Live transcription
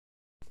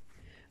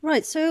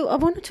Right, so I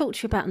want to talk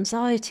to you about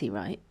anxiety,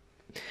 right?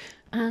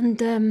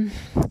 And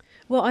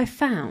what I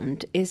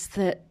found is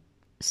that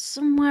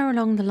somewhere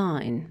along the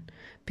line,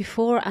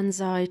 before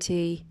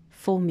anxiety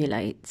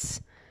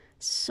formulates,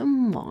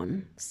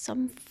 someone,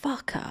 some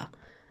fucker,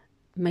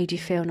 made you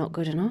feel not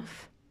good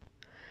enough.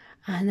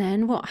 And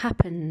then what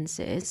happens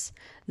is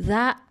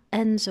that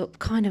ends up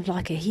kind of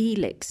like a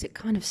helix. It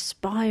kind of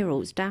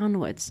spirals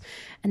downwards.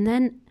 And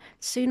then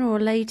sooner or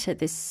later,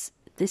 this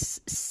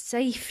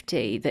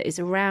safety that is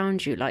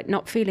around you, like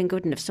not feeling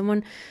good enough,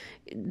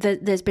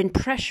 there's been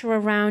pressure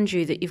around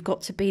you that you've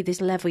got to be this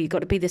level, you've got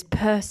to be this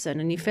person,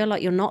 and you feel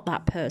like you're not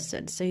that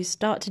person. So you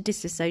start to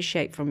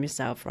disassociate from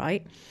yourself,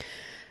 right?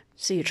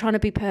 So you're trying to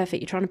be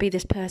perfect, you're trying to be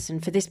this person,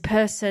 for this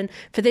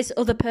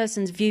other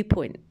person's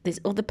viewpoint. This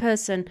other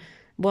person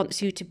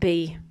wants you to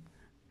be,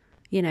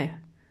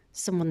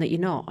 someone that you're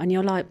not. And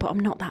you're like, but I'm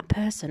not that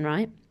person,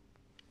 right?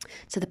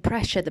 So the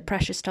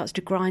pressure starts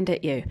to grind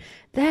at you.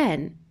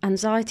 Then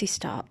anxiety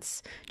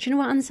starts. Do you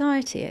know what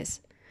anxiety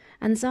is?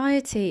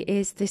 Anxiety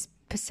is this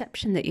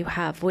perception that you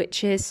have,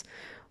 which is,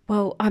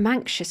 well, I'm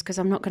anxious because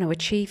I'm not going to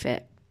achieve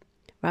it,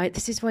 right?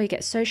 This is where you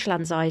get social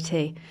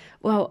anxiety.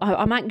 Well,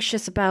 I'm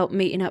anxious about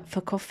meeting up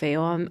for coffee,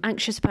 or I'm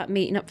anxious about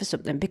meeting up for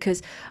something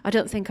because I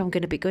don't think I'm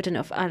going to be good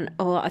enough,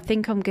 or I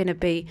think I'm going to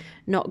be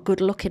not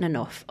good looking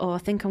enough, or I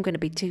think I'm going to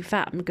be too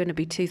fat, I'm going to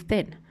be too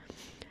thin.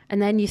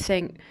 And then you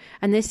think,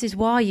 and this is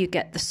why you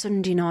get the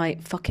Sunday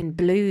night fucking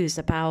blues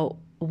about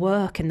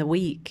work in the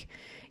week.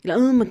 You're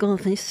like, oh my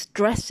God, I'm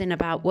stressing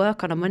about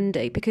work on a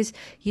Monday because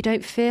you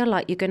don't feel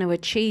like you're going to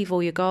achieve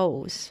all your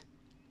goals.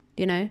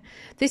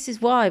 This is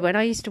why when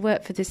I used to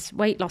work for this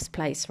weight loss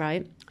place,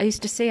 right, I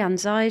used to see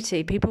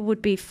anxiety. People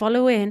would be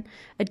following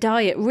a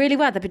diet really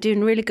well. They'd be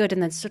doing really good.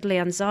 And then suddenly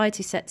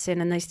anxiety sets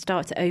in and they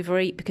start to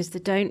overeat because they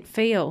don't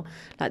feel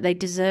like they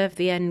deserve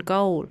the end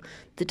goal.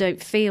 They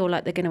don't feel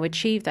like they're going to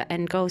achieve that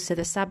end goal. So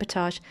they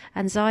sabotage.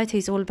 Anxiety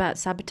is all about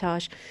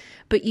sabotage.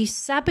 But you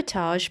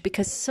sabotage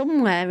because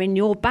somewhere in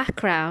your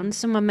background,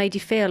 someone made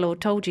you feel or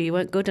told you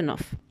weren't good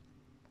enough.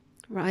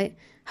 Right?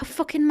 How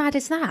fucking mad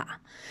is that?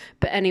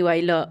 But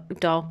anyway, look,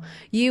 doll,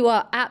 you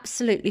are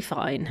absolutely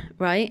fine,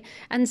 right?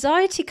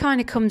 Anxiety kind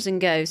of comes and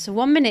goes. So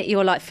one minute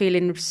you're like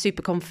feeling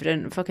super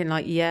confident, fucking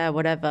like, yeah,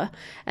 whatever.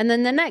 And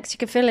then the next you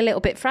can feel a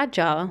little bit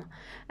fragile.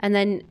 And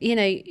then,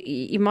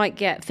 you might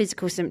get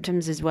physical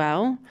symptoms as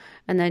well.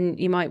 And then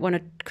you might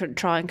want to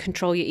try and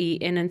control your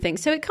eating and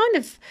things. So it kind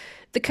of,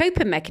 the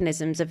coping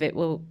mechanisms of it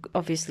will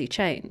obviously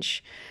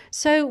change.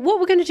 So what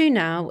we're going to do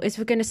now is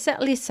we're going to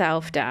settle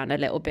yourself down a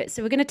little bit.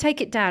 So we're going to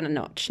take it down a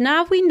notch.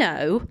 Now we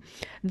know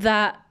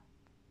that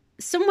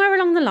somewhere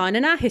along the line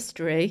in our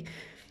history,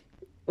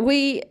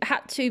 we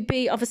had to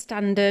be of a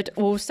standard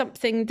or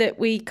something that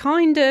we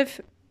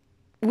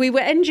were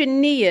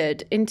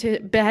engineered into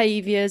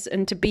behaviours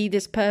and to be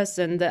this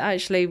person that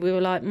actually we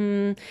were like,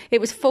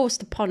 it was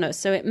forced upon us.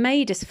 So it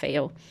made us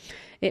feel.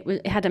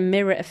 It had a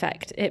mirror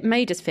effect. It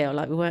made us feel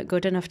like we weren't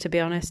good enough, to be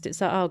honest.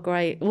 It's like, oh,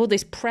 great. All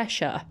this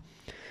pressure,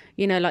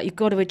 like you've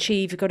got to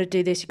achieve, you've got to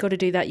do this, you've got to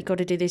do that, you've got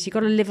to do this, you've got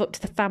to live up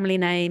to the family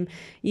name,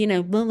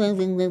 and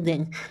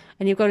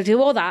you've got to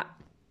do all that.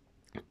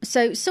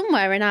 So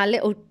somewhere in our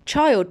little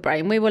child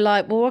brain, we were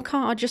like, well, why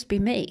can't I just be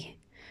me?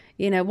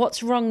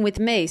 What's wrong with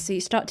me? So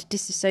you start to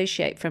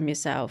disassociate from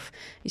yourself.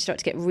 You start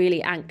to get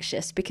really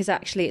anxious because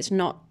actually it's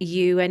not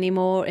you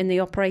anymore in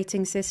the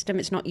operating system.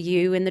 It's not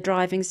you in the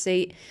driving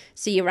seat.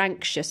 So you're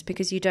anxious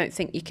because you don't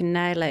think you can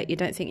nail it. You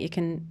don't think you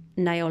can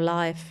nail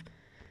life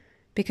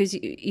because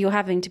you're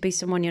having to be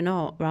someone you're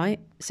not, right?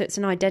 So it's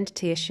an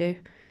identity issue.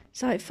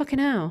 It's like, fucking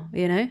hell,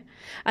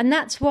 And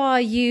that's why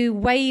you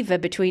waver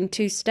between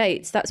two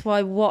states. That's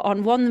why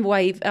on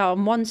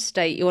one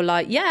state, you're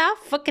like, yeah, I'll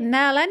fucking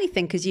nail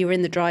anything because you're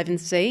in the driving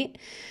seat.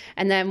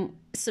 And then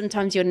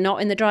sometimes you're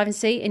not in the driving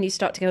seat and you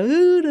start to go,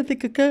 oh, I don't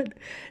think I can.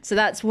 So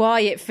that's why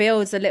it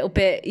feels a little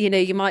bit,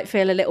 you might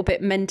feel a little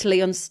bit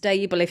mentally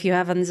unstable if you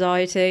have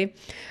anxiety.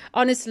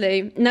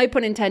 Honestly, no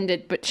pun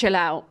intended, but chill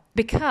out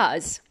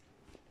because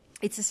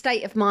it's a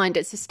state of mind.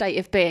 It's a state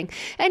of being.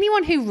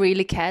 Anyone who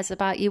really cares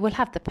about you will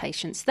have the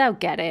patience. They'll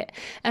get it.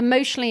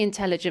 Emotionally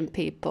intelligent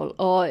people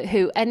or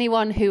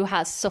anyone who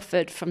has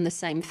suffered from the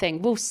same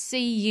thing will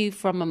see you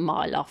from a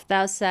mile off.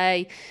 They'll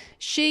say,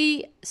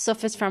 she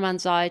suffers from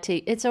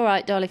anxiety. It's all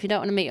right, doll. If you don't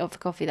want to meet up for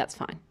coffee, that's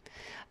fine.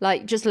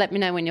 Like, just let me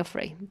know when you're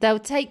free. They'll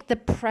take the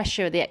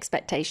pressure, the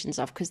expectations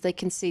off because they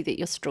can see that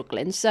you're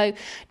struggling. So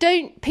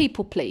don't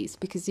people please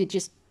because you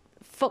just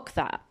fuck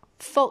that.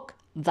 Fuck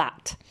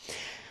that.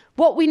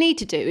 What we need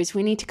to do is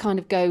we need to kind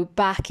of go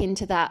back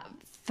into that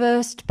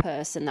first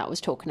person that I was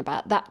talking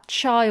about, that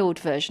child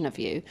version of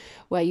you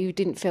where you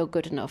didn't feel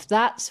good enough.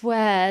 That's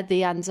where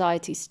the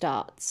anxiety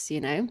starts,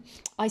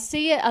 I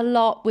see it a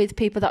lot with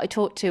people that I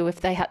talk to if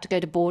they had to go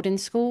to boarding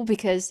school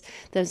because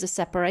there was a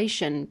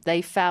separation.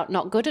 They felt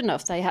not good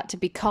enough. They had to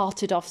be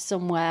carted off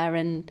somewhere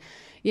and,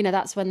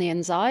 that's when the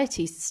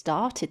anxiety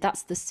started.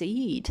 That's the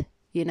seed,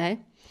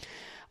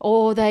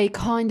 or they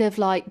kind of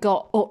like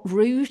got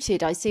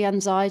uprooted. I see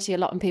anxiety a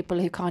lot in people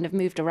who kind of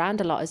moved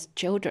around a lot as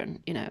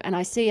children, you know, and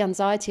I see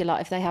anxiety a lot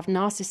if they have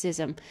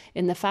narcissism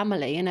in the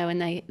family, you know,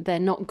 and they're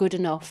not good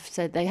enough,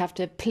 so they have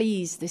to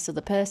please this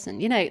other person.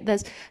 You know,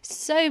 there's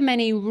so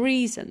many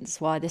reasons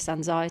why this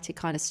anxiety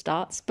kind of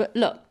starts. But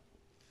look,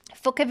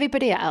 fuck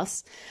everybody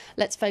else.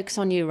 Let's focus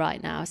on you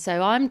right now.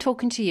 So I'm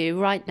talking to you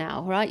right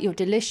now, right? You're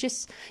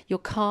delicious. You're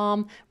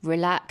calm.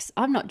 Relax.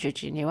 I'm not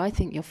judging you. I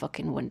think you're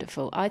fucking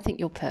wonderful. I think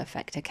you're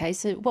perfect. Okay.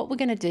 So what we're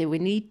going to do, we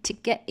need to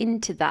get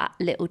into that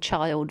little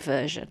child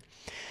version.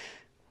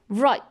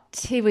 Right.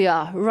 Here we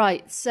are.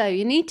 Right. So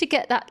you need to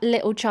get that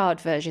little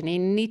child version. You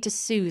need to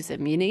soothe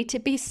them. You need to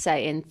be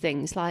saying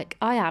things like,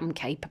 I am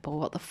capable.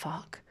 What the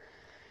fuck?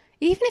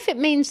 Even if it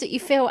means that you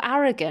feel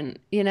arrogant,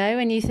 you know,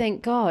 and you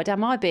think, God,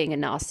 am I being a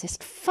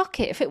narcissist? Fuck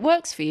it. If it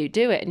works for you,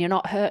 do it. And you're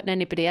not hurting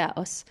anybody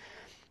else,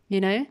 you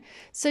know.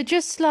 So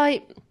just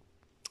like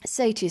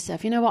say to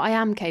yourself, you know what, I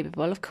am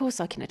capable. Of course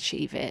I can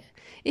achieve it.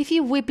 If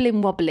you're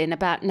wobbling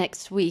about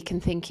next week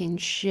and thinking,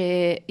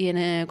 shit, you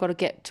know, I've got to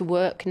get to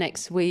work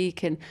next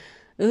week and,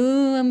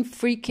 oh, I'm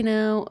freaking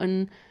out.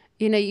 And,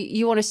 you know,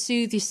 you want to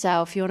soothe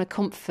yourself. You want to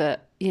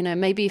comfort, you know,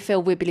 maybe you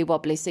feel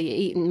wobbly, so you're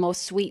eating more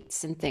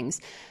sweets and things.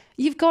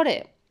 You've got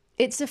it.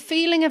 It's a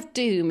feeling of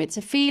doom. It's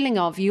a feeling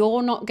of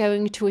you're not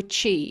going to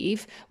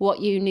achieve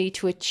what you need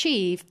to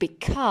achieve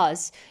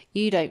because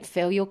you don't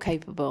feel you're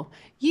capable.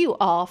 You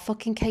are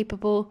fucking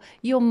capable.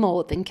 You're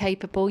more than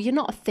capable. You're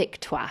not a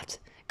thick twat.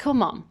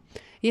 Come on.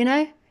 You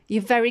know,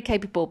 you're very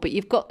capable, but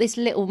you've got this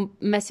little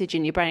message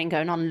in your brain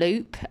going on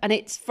loop. And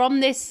it's from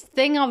this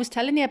thing I was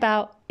telling you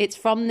about. It's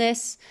from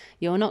this,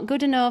 you're not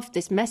good enough,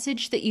 this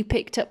message that you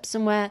picked up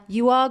somewhere,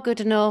 you are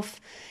good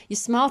enough, you're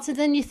smarter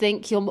than you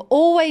think, you're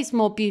always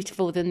more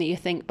beautiful than you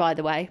think, by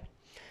the way.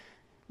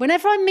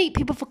 Whenever I meet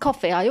people for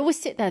coffee, I always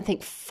sit there and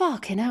think,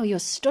 fucking hell, you're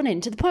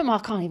stunning, to the point where I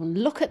can't even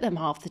look at them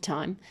half the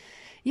time.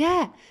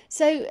 Yeah,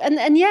 so,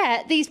 and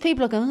yet, these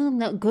people are going, oh, I'm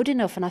not good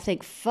enough, and I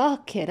think,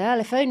 fuck it, hell,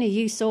 if only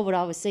you saw what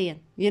I was seeing,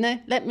 you know,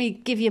 let me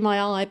give you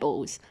my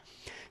eyeballs.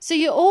 So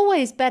you're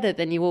always better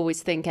than you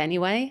always think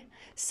anyway.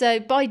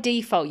 So by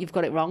default, you've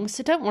got it wrong.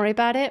 So don't worry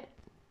about it.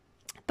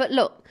 But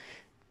look,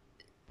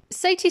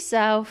 say to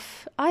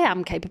yourself, I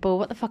am capable.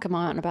 What the fuck am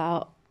I on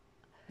about?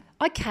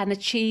 I can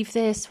achieve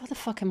this. What the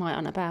fuck am I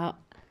on about?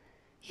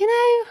 You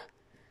know,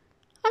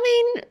 I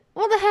mean,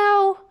 what the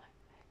hell?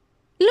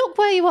 Look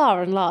where you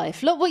are in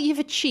life. Look what you've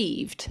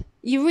achieved.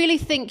 You really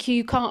think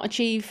you can't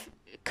achieve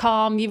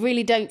calm? You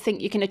really don't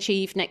think you can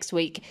achieve next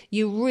week?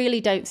 You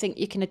really don't think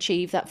you can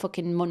achieve that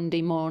fucking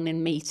Monday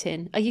morning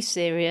meeting? Are you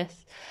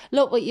serious?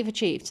 Look what you've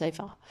achieved so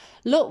far.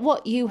 Look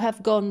what you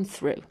have gone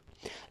through.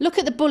 Look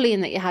at the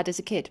bullying that you had as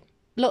a kid.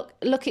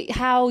 Look at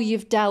how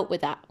you've dealt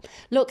with that.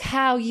 Look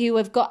how you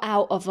have got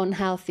out of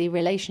unhealthy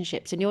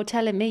relationships. And you're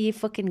telling me you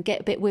fucking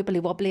get a bit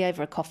wibbly wobbly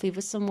over a coffee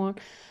with someone?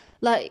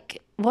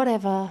 Like,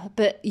 whatever.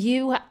 But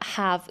you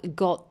have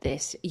got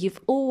this. You've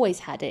always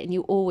had it and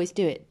you always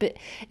do it. But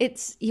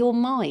it's your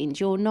mind.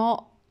 You're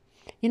not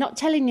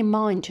telling your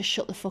mind to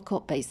shut the fuck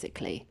up,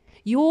 basically.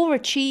 You're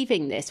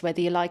achieving this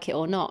whether you like it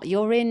or not.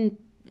 You're in,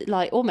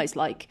 like, almost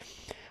like,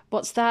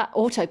 what's that?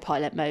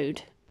 Autopilot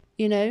mode,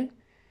 you know?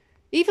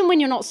 Even when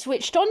you're not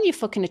switched on, you're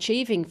fucking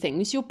achieving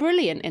things. You're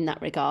brilliant in that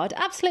regard.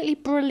 Absolutely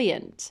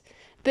brilliant.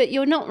 But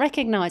you're not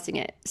recognising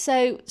it.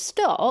 So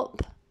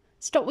stop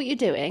what you're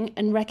doing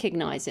and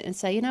recognise it and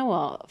say, you know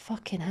what?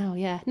 Fucking hell,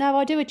 yeah. No,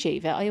 I do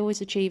achieve it. I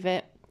always achieve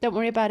it. Don't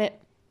worry about it.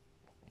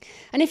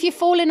 And if you're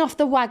falling off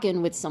the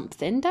wagon with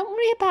something, don't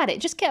worry about it.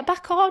 Just get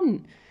back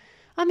on.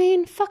 I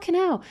mean, fucking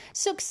hell.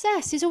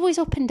 Success is always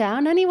up and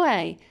down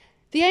anyway.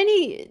 The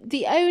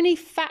only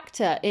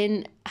factor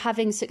in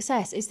having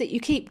success is that you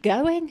keep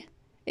going.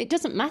 It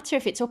doesn't matter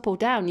if it's up or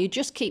down. You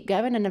just keep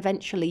going and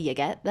eventually you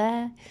get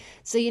there.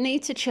 So you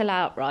need to chill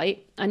out,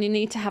 right? And you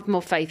need to have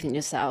more faith in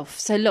yourself.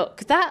 So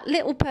look, that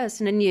little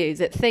person in you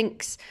that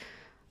thinks,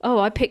 oh,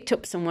 I picked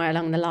up somewhere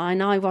along the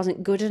line, I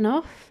wasn't good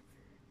enough.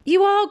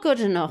 You are good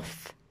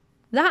enough.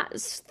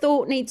 That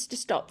thought needs to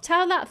stop.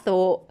 Tell that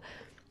thought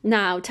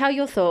now. Tell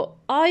your thought,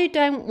 I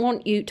don't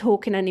want you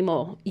talking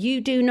anymore. You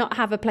do not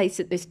have a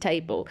place at this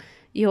table.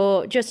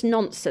 You're just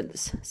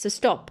nonsense. So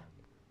stop.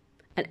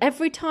 And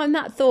every time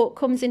that thought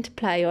comes into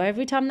play, or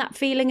every time that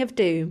feeling of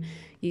doom,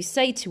 you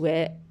say to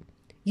it,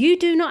 you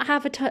do not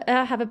have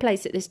a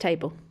place at this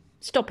table.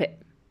 Stop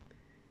it.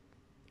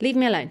 Leave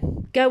me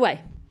alone. Go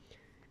away.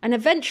 And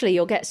eventually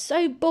you'll get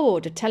so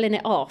bored of telling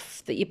it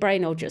off that your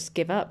brain will just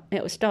give up.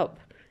 It will stop.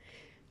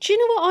 Do you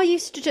know what I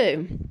used to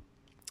do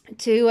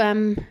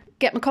to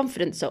get my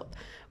confidence up?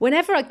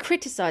 Whenever I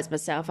criticised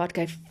myself, I'd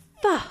go,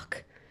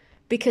 fuck,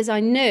 because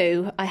I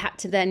knew I had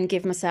to then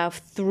give myself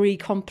 3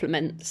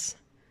 compliments.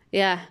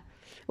 Yeah.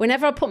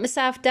 Whenever I put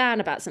myself down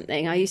about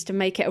something, I used to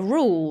make it a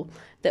rule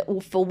that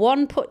for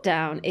one put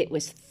down, it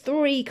was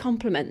 3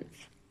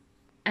 compliments.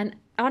 And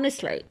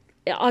honestly,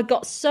 I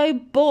got so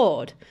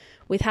bored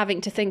with having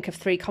to think of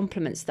 3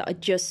 compliments that I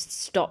just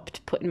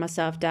stopped putting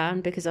myself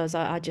down, because I was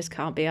like, I just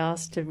can't be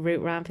asked to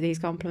root around for these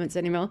compliments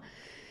anymore.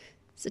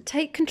 So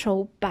take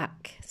control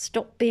back.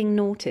 Stop being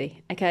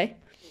naughty, okay?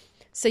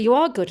 So you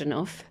are good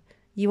enough.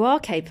 You are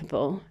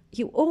capable.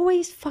 You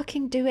always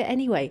fucking do it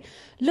anyway.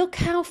 Look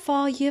how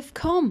far you've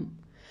come.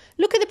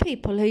 Look at the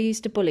people who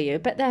used to bully you.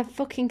 But they're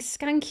fucking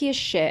skanky as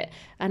shit.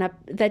 And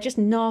they're just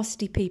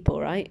nasty people,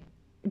 right?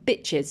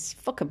 Bitches.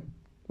 Fuck them,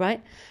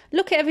 right?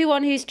 Look at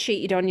everyone who's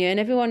cheated on you and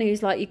everyone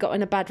who's like you got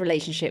in a bad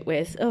relationship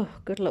with. Oh,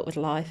 good luck with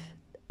life.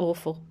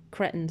 Awful.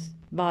 Cretins.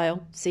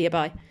 Vile. See you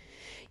bye.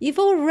 You've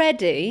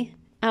already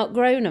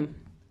outgrown them.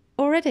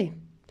 Already.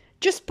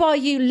 Just by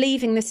you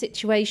leaving the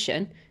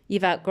situation,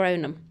 you've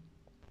outgrown them.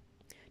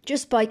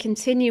 Just by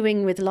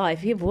continuing with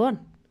life, you've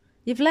won.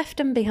 You've left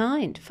them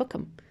behind. Fuck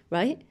them,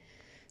 right?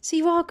 So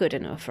you are good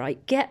enough,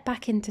 right? Get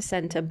back into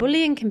centre.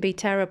 Bullying can be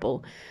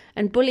terrible,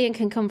 and bullying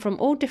can come from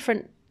all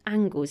different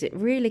angles. It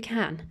really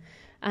can.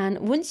 And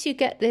once you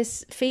get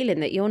this feeling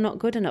that you're not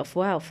good enough,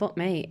 well, fuck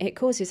me, it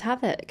causes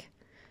havoc.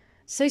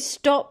 So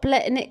stop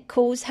letting it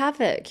cause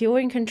havoc. You're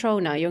in control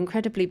now. You're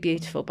incredibly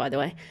beautiful, by the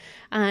way.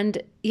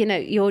 And, you know,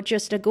 you're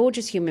just a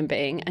gorgeous human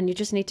being and you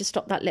just need to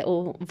stop that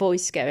little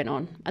voice going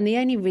on. And the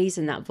only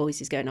reason that voice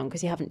is going on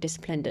because you haven't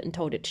disciplined it and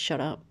told it to shut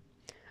up.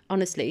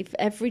 Honestly,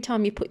 every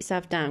time you put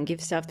yourself down, give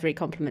yourself 3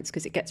 compliments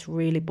because it gets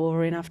really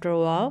boring after a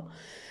while.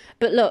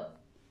 But look,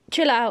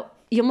 chill out.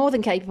 You're more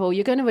than capable.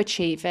 You're going to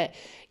achieve it.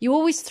 You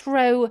always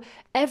throw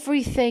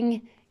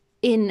everything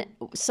in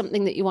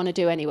something that you want to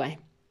do anyway.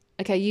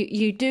 Okay,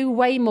 you do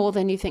way more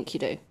than you think you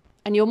do.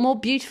 And you're more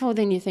beautiful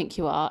than you think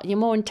you are. You're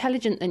more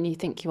intelligent than you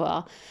think you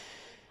are.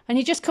 And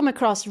you just come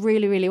across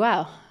really, really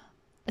well.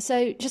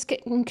 So just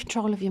get in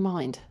control of your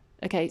mind.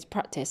 Okay, it's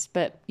practice,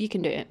 but you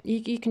can do it.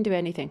 You can do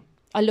anything.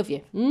 I love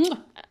you.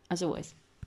 As always.